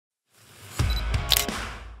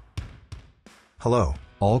Hello,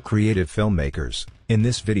 all creative filmmakers. In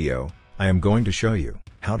this video, I am going to show you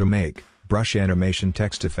how to make brush animation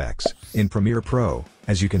text effects in Premiere Pro,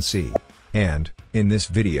 as you can see. And, in this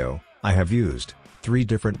video, I have used 3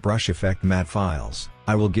 different brush effect matte files.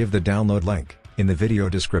 I will give the download link in the video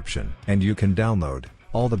description. And you can download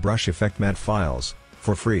all the brush effect matte files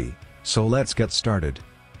for free. So let's get started.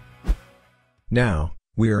 Now,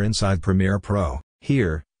 we are inside Premiere Pro.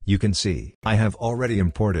 Here, you can see I have already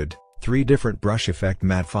imported 3 different brush effect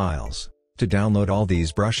matte files. To download all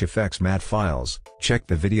these brush effects matte files, check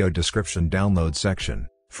the video description download section.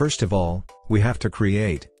 First of all, we have to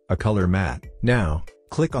create a color matte. Now,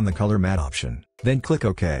 click on the color matte option, then click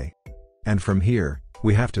OK. And from here,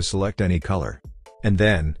 we have to select any color. And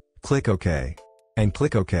then, click OK. And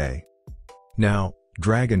click OK. Now,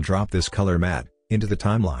 drag and drop this color matte into the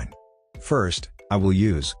timeline. First, I will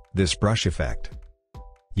use this brush effect.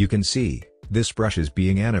 You can see, this brush is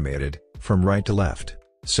being animated from right to left.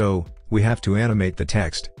 So, we have to animate the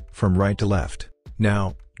text from right to left.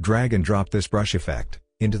 Now, drag and drop this brush effect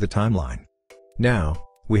into the timeline. Now,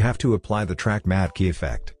 we have to apply the track matte key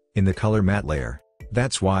effect in the color matte layer.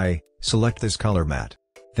 That's why, select this color matte.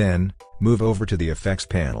 Then, move over to the effects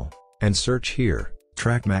panel and search here,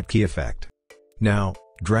 track matte key effect. Now,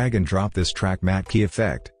 drag and drop this track matte key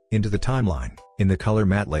effect into the timeline in the color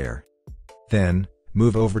matte layer. Then,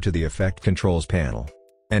 move over to the effect controls panel.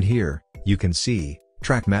 And here, you can see,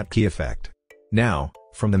 track matte key effect. Now,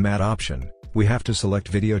 from the matte option, we have to select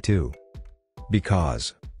video 2.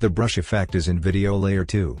 Because, the brush effect is in video layer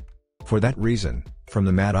 2. For that reason, from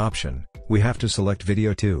the matte option, we have to select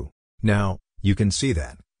video 2. Now, you can see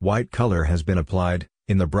that, white color has been applied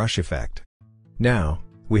in the brush effect. Now,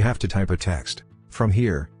 we have to type a text. From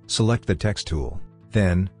here, select the text tool.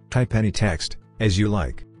 Then, type any text, as you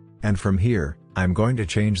like. And from here, I'm going to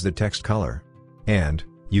change the text color. And,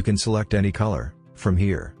 you can select any color, from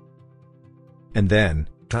here. And then,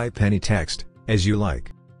 type any text, as you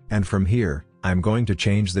like. And from here, I'm going to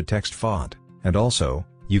change the text font. And also,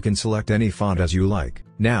 you can select any font as you like.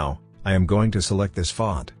 Now, I am going to select this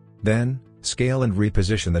font. Then, scale and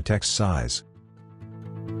reposition the text size.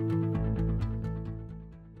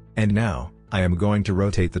 And now, I am going to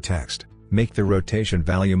rotate the text. Make the rotation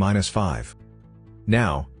value -5.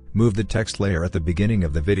 Now, move the text layer at the beginning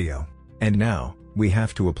of the video. And now, we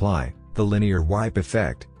have to apply the linear wipe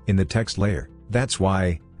effect in the text layer. That's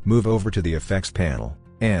why, move over to the effects panel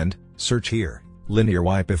and search here, linear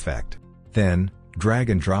wipe effect. Then, drag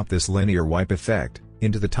and drop this linear wipe effect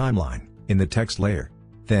into the timeline in the text layer.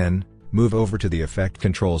 Then, move over to the effect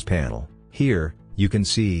controls panel. Here, you can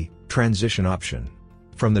see transition option.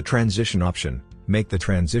 From the transition option, make the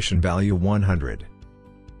transition value 100.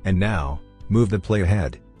 And now, move the play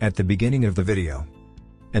ahead at the beginning of the video.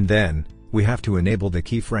 And then, we have to enable the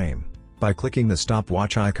keyframe by clicking the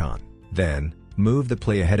stopwatch icon. Then, move the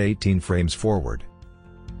play ahead 18 frames forward.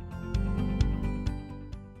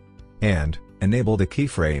 And, enable the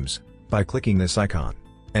keyframes by clicking this icon.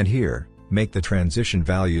 And here, make the transition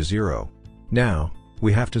value 0. Now,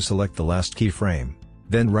 we have to select the last keyframe.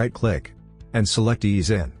 Then right-click and select Ease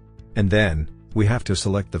In. And then, we have to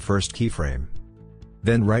select the first keyframe.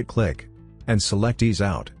 Then right-click and select Ease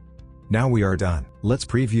Out. Now we are done. Let's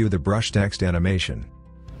preview the brush text animation.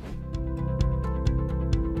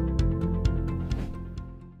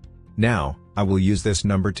 Now, I will use this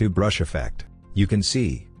number 2 brush effect. You can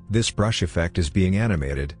see, this brush effect is being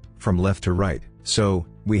animated from left to right. So,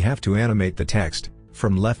 we have to animate the text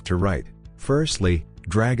from left to right. Firstly,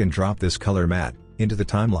 drag and drop this color matte into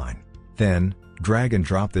the timeline. Then, drag and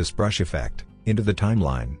drop this brush effect into the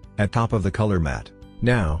timeline at top of the color matte.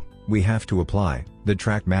 Now, we have to apply the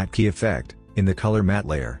track matte key effect in the color matte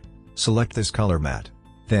layer. Select this color matte.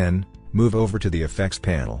 Then, move over to the effects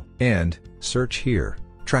panel and search here,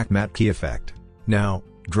 track matte key effect. Now,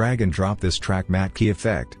 drag and drop this track matte key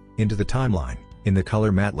effect into the timeline in the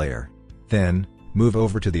color matte layer. Then, move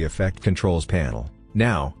over to the effect controls panel.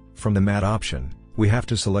 Now, from the matte option, we have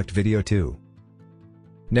to select video 2.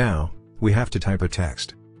 Now, we have to type a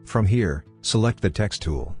text. From here, select the text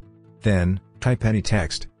tool. Then, type any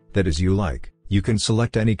text that is you like. You can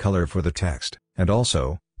select any color for the text, and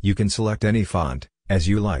also, you can select any font as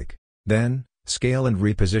you like. Then, scale and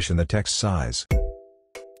reposition the text size.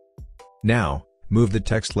 Now, move the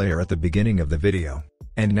text layer at the beginning of the video.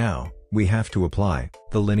 And now, we have to apply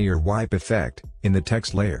the linear wipe effect in the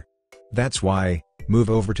text layer. That's why, move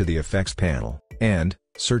over to the effects panel and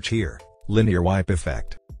search here, linear wipe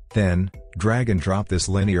effect. Then, drag and drop this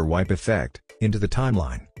linear wipe effect into the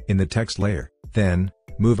timeline in the text layer. Then,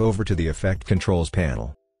 move over to the effect controls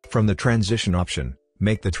panel. From the transition option,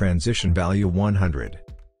 make the transition value 100.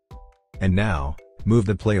 And now, move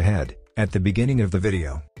the playhead at the beginning of the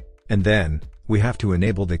video. And then, we have to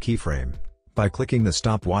enable the keyframe by clicking the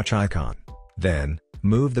stopwatch icon. Then,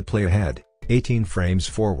 move the playhead 18 frames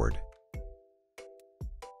forward.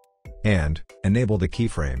 And, enable the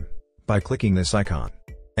keyframe by clicking this icon.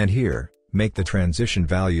 And here, make the transition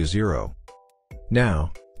value 0.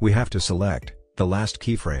 Now, we have to select the last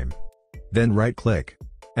keyframe. Then right-click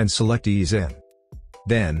and select Ease In.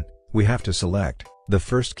 Then, we have to select the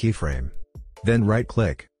first keyframe. Then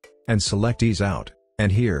right-click and select Ease Out.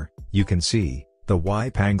 And here, you can see, the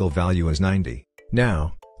wipe angle value is 90.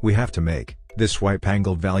 Now, we have to make this wipe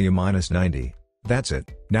angle value -90. That's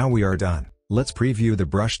it. Now we are done. Let's preview the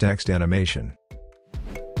brush text animation.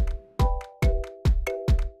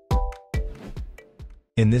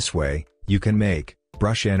 In this way, you can make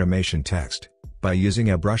brush animation text by using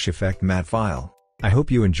a brush effect matte file. I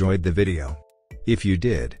hope you enjoyed the video. If you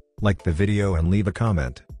did, like the video and leave a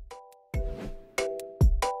comment.